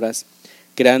palabras,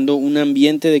 creando un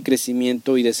ambiente de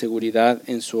crecimiento y de seguridad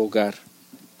en su hogar.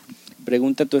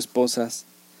 Pregunta a tu esposa,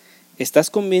 ¿estás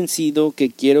convencido que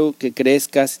quiero que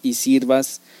crezcas y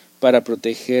sirvas para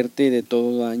protegerte de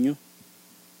todo daño?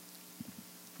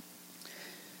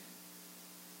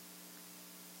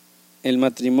 El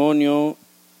matrimonio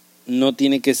no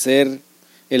tiene que ser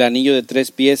el anillo de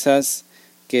 3 piezas,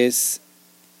 que es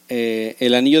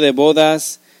el anillo de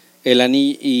bodas, el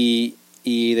anillo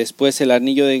y después el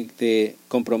anillo de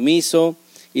compromiso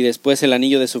y después el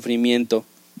anillo de sufrimiento.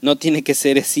 No tiene que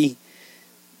ser así.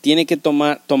 Tiene que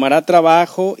tomará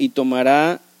trabajo y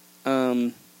tomará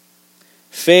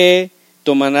fe,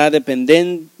 tomará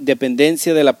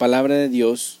dependencia de la palabra de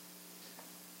Dios.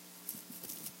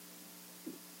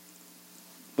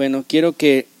 Bueno, quiero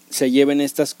que se lleven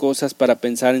estas cosas para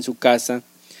pensar en su casa.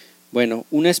 Bueno,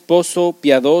 un esposo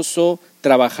piadoso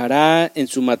trabajará en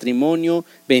su matrimonio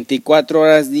 24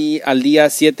 horas al día,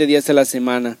 7 días a la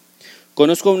semana.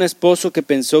 Conozco a un esposo que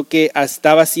pensó que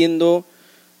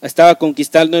estaba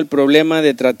conquistando el problema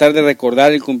de tratar de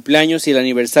recordar el cumpleaños y el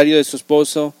aniversario de su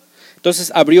esposo.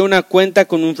 Entonces abrió una cuenta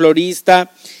con un florista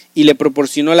y le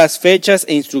proporcionó las fechas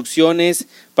e instrucciones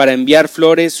para enviar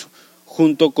flores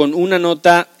junto con una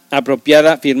nota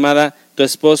apropiada firmada "Tu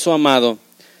esposo amado".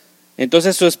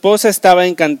 Entonces su esposa estaba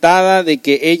encantada de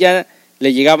que ella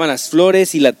le llegaban las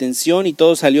flores y la atención y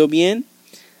todo salió bien.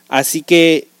 Así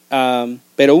que,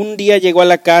 pero un día llegó a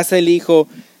la casa y le dijo: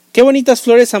 "Qué bonitas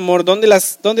flores, amor, ¿dónde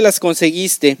las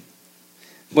conseguiste?".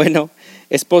 Bueno,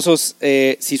 esposos,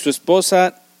 si su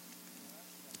esposa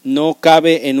no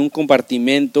cabe en un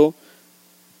compartimento,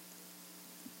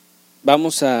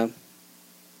 vamos a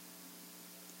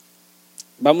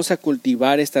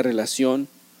cultivar esta relación.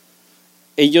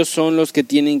 Ellos son los que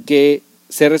tienen que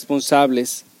ser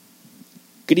responsables.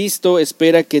 Cristo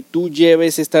espera que tú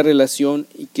lleves esta relación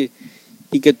y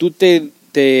que tú te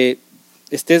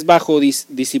estés bajo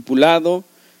discipulado.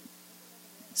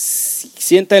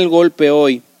 Sienta el golpe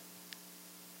hoy.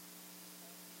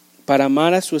 Para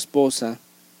amar a su esposa,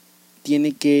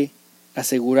 tiene que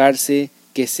asegurarse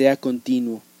que sea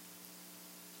continuo.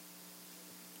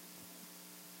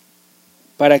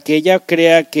 Para que ella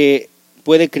crea que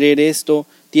puede creer esto,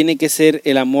 tiene que ser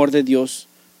el amor de Dios.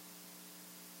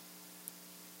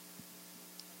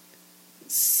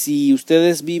 Si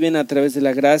ustedes viven a través de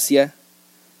la gracia,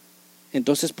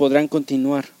 entonces podrán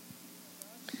continuar.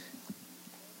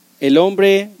 El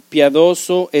hombre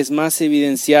piadoso es más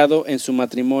evidenciado en su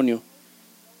matrimonio.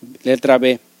 Letra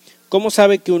B. ¿Cómo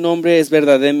sabe que un hombre es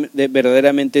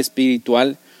verdaderamente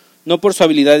espiritual? No por su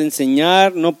habilidad de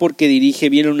enseñar, no porque dirige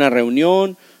bien una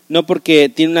reunión, no porque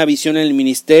tiene una visión en el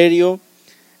ministerio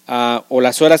o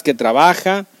las horas que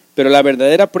trabaja, pero la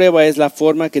verdadera prueba es la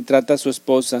forma que trata a su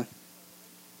esposa.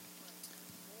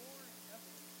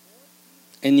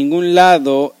 En ningún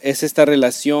lado es esta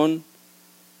relación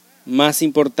más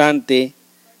importante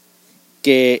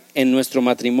que en nuestro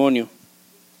matrimonio.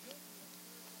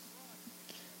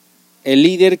 El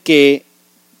líder que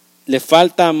le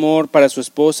falta amor para su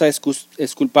esposa es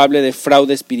culpable de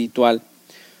fraude espiritual.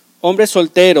 Hombres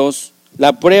solteros,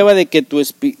 la prueba de que tu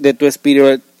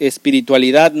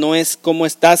espiritualidad no es cómo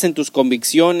estás en tus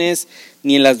convicciones,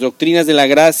 ni en las doctrinas de la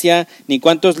gracia, ni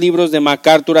cuántos libros de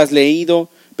MacArthur has leído,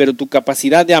 pero tu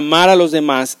capacidad de amar a los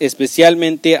demás,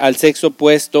 especialmente al sexo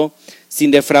opuesto, sin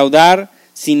defraudar,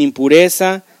 sin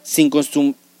impureza, sin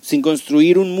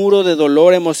construir un muro de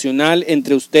dolor emocional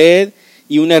entre usted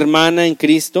y una hermana en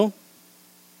Cristo.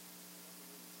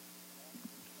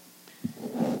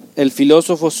 El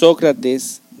filósofo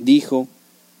Sócrates dijo: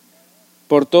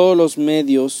 por todos los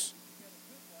medios,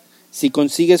 si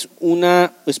consigues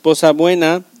una esposa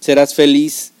buena, serás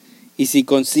feliz, y si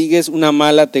consigues una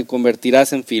mala, te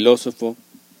convertirás en filósofo.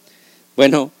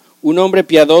 Bueno, un hombre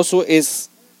piadoso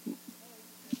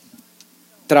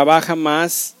trabaja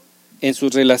más en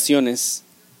sus relaciones.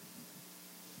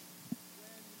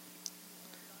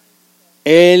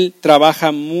 Él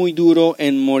trabaja muy duro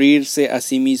en morirse a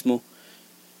sí mismo.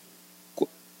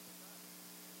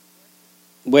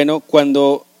 Bueno,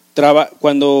 cuando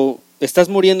estás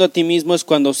muriendo a ti mismo es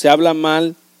cuando se habla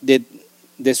mal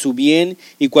de su bien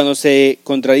y cuando se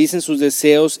contradicen sus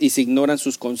deseos y se ignoran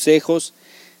sus consejos,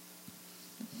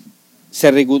 se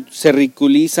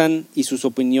ridiculizan y sus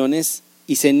opiniones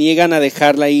y se niegan a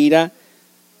dejar la ira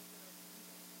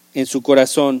en su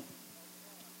corazón.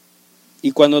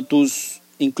 Y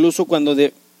incluso cuando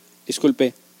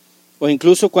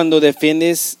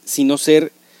defiendes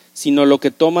sino lo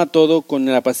que toma todo con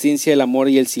la paciencia, el amor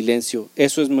y el silencio.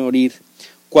 Eso es morir.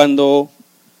 Cuando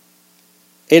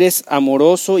eres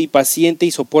amoroso y paciente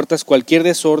y soportas cualquier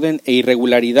desorden e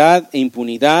irregularidad e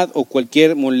impunidad o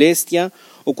cualquier molestia,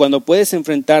 o cuando puedes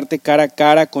enfrentarte cara a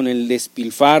cara con el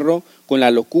despilfarro, con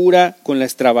la locura, con la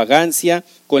extravagancia,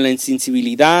 con la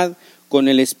insensibilidad, con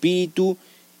el espíritu,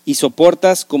 y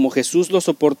soportas como Jesús lo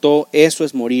soportó, eso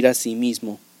es morir a sí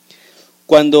mismo.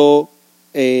 Cuando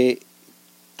te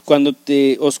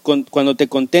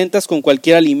contentas con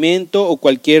cualquier alimento o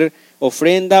cualquier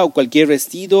ofrenda o cualquier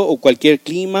vestido o cualquier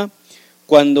clima,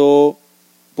 cuando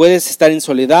puedes estar en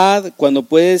soledad, cuando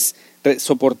puedes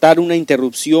soportar una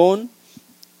interrupción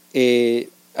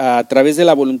a través de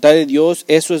la voluntad de Dios,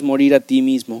 eso es morir a ti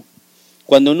mismo.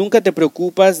 Cuando nunca te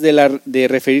preocupas de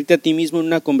referirte a ti mismo en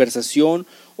una conversación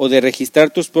o de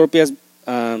registrar tus propias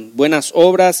buenas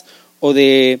obras o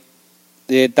de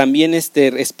también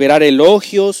esperar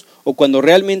elogios, o cuando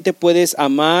realmente puedes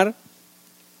amar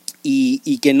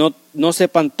y que no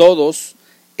sepan todos,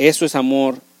 eso es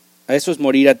amor, eso es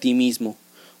morir a ti mismo.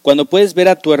 Cuando puedes ver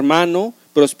a tu hermano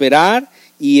prosperar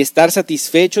y estar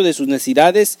satisfecho de sus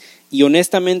necesidades y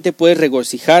honestamente puedes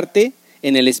regocijarte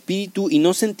en el espíritu y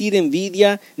no sentir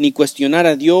envidia, ni cuestionar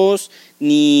a Dios,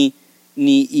 ni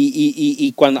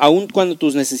aun cuando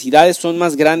tus necesidades son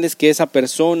más grandes que esa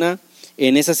persona,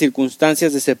 en esas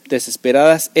circunstancias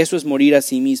desesperadas, eso es morir a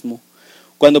sí mismo.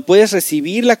 Cuando puedes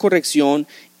recibir la corrección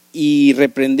y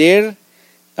reprender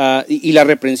y la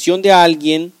reprensión de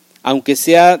alguien, aunque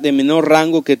sea de menor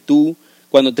rango que tú,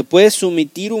 cuando te puedes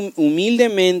someter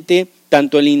humildemente,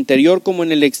 tanto en el interior como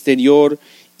en el exterior,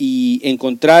 y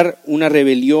encontrar una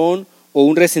rebelión o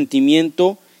un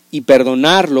resentimiento y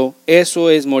perdonarlo, eso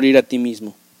es morir a ti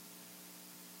mismo.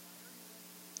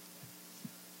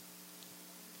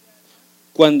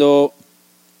 Cuando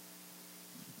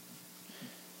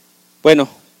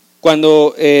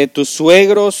tus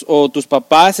suegros o tus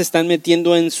papás se están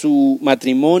metiendo en su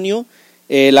matrimonio,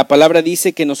 la palabra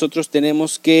dice que nosotros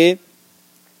tenemos que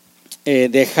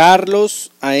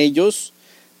dejarlos a ellos,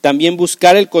 también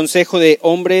buscar el consejo de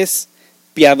hombres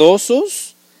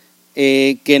piadosos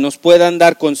que nos puedan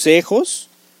dar consejos,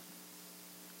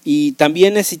 y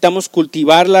también necesitamos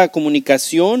cultivar la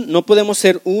comunicación. No podemos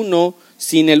ser uno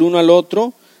sin el uno al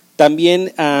otro.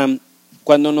 También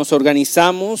cuando nos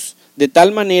organizamos de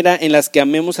tal manera en las que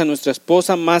amemos a nuestra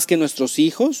esposa más que nuestros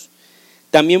hijos,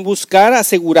 también buscar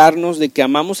asegurarnos de que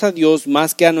amamos a Dios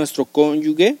más que a nuestro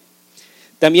cónyuge,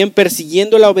 también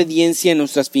persiguiendo la obediencia en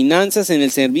nuestras finanzas, en el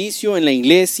servicio, en la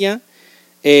iglesia,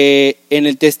 en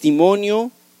el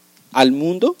testimonio al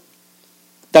mundo.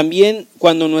 También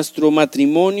cuando nuestro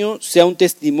matrimonio sea un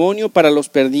testimonio para los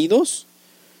perdidos,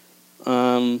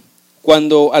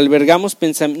 cuando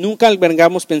nunca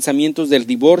albergamos pensamientos del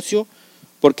divorcio,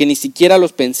 porque ni siquiera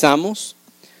los pensamos,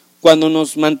 cuando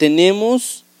nos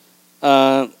mantenemos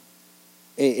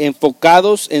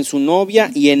enfocados en su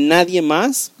novia y en nadie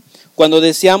más, cuando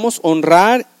deseamos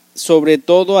honrar sobre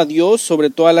todo a Dios, sobre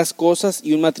todas las cosas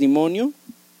y un matrimonio,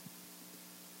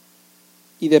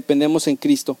 y dependemos en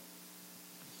Cristo.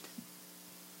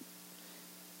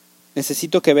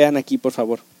 Necesito que vean aquí, por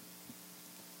favor.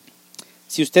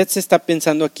 Si usted se está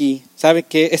pensando aquí, sabe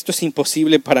que esto es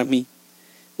imposible para mí,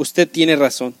 usted tiene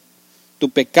razón. Tu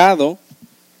pecado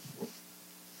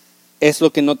es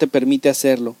lo que no te permite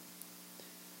hacerlo.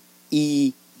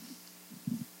 Y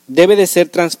debe de ser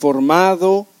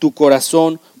transformado tu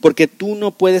corazón, porque tú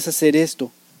no puedes hacer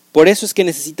esto. Por eso es que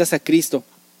necesitas a Cristo.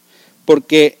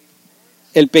 Porque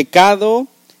el pecado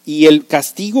y el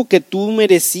castigo que tú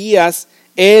merecías,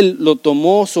 Él lo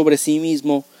tomó sobre sí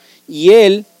mismo.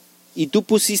 Y tú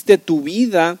pusiste tu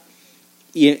vida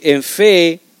en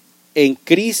fe en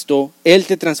Cristo. Él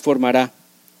te transformará.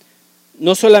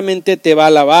 No solamente te va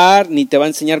a lavar, ni te va a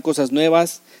enseñar cosas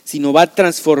nuevas, sino va a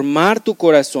transformar tu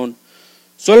corazón.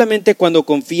 Solamente cuando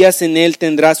confías en Él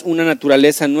tendrás una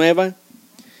naturaleza nueva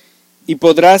y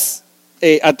podrás,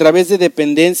 a través de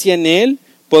dependencia en Él,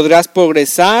 podrás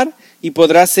progresar y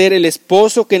podrás ser el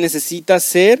esposo que necesitas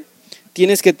ser.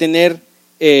 Tienes que tener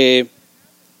el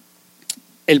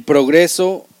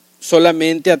progreso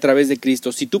solamente a través de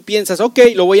Cristo. Si tú piensas, ok,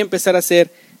 lo voy a empezar a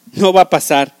hacer, no va a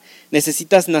pasar.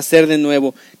 Necesitas nacer de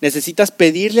nuevo. Necesitas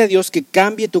pedirle a Dios que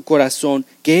cambie tu corazón,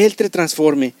 que Él te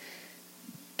transforme.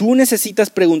 Tú necesitas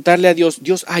preguntarle a Dios,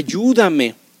 Dios,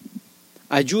 ayúdame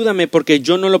porque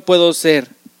yo no lo puedo hacer.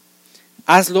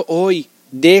 Hazlo hoy.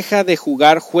 Deja de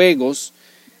jugar juegos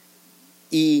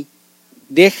y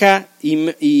deja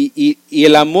y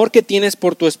el amor que tienes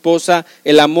por tu esposa,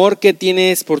 el amor que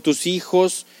tienes por tus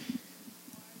hijos,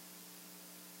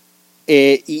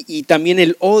 y también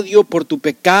el odio por tu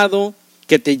pecado,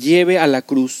 que te lleve a la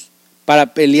cruz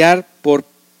para pelear por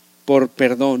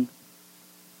perdón.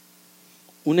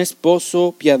 Un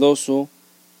esposo piadoso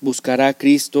buscará a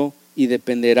Cristo y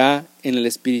dependerá en el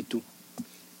Espíritu.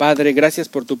 Padre, gracias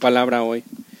por tu palabra hoy.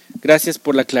 Gracias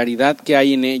por la claridad que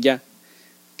hay en ella.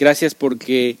 Gracias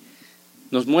porque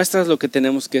nos muestras lo que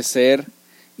tenemos que hacer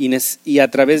y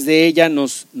a través de ella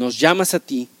nos llamas a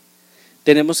ti.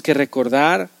 Tenemos que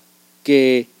recordar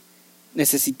que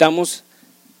necesitamos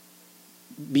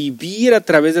vivir a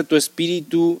través de tu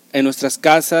Espíritu en nuestras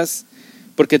casas,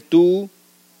 porque tú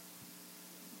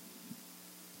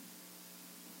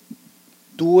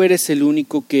eres el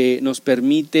único que nos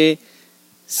permite,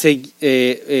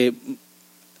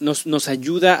 nos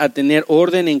ayuda a tener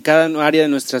orden en cada área de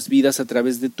nuestras vidas a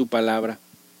través de tu palabra.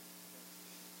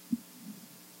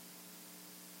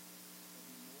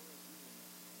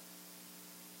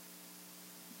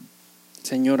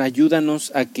 Señor,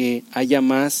 ayúdanos a que haya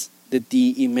más de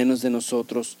ti y menos de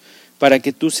nosotros, para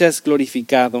que tú seas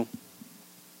glorificado.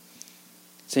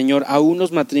 Señor, aún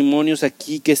los matrimonios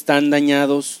aquí que están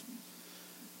dañados,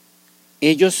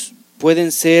 ellos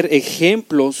pueden ser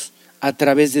ejemplos a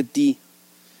través de ti.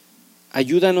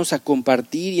 Ayúdanos a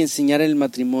compartir y enseñar el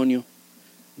matrimonio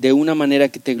de una manera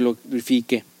que te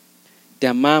glorifique. Te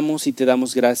amamos y te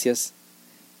damos gracias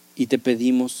y te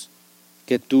pedimos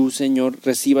que tú, Señor,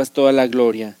 recibas toda la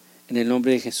gloria. En el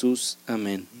nombre de Jesús.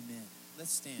 Amén.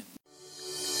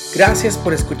 Gracias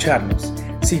por escucharnos.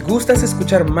 Si gustas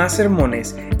escuchar más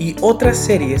sermones y otras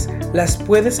series, las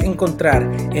puedes encontrar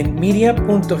en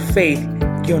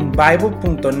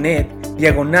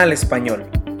media.faith-bible.net/español.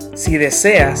 Si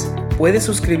deseas, puedes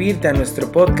suscribirte a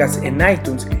nuestro podcast en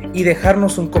iTunes y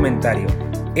dejarnos un comentario.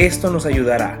 Esto nos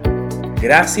ayudará.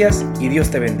 Gracias y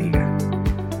Dios te bendiga.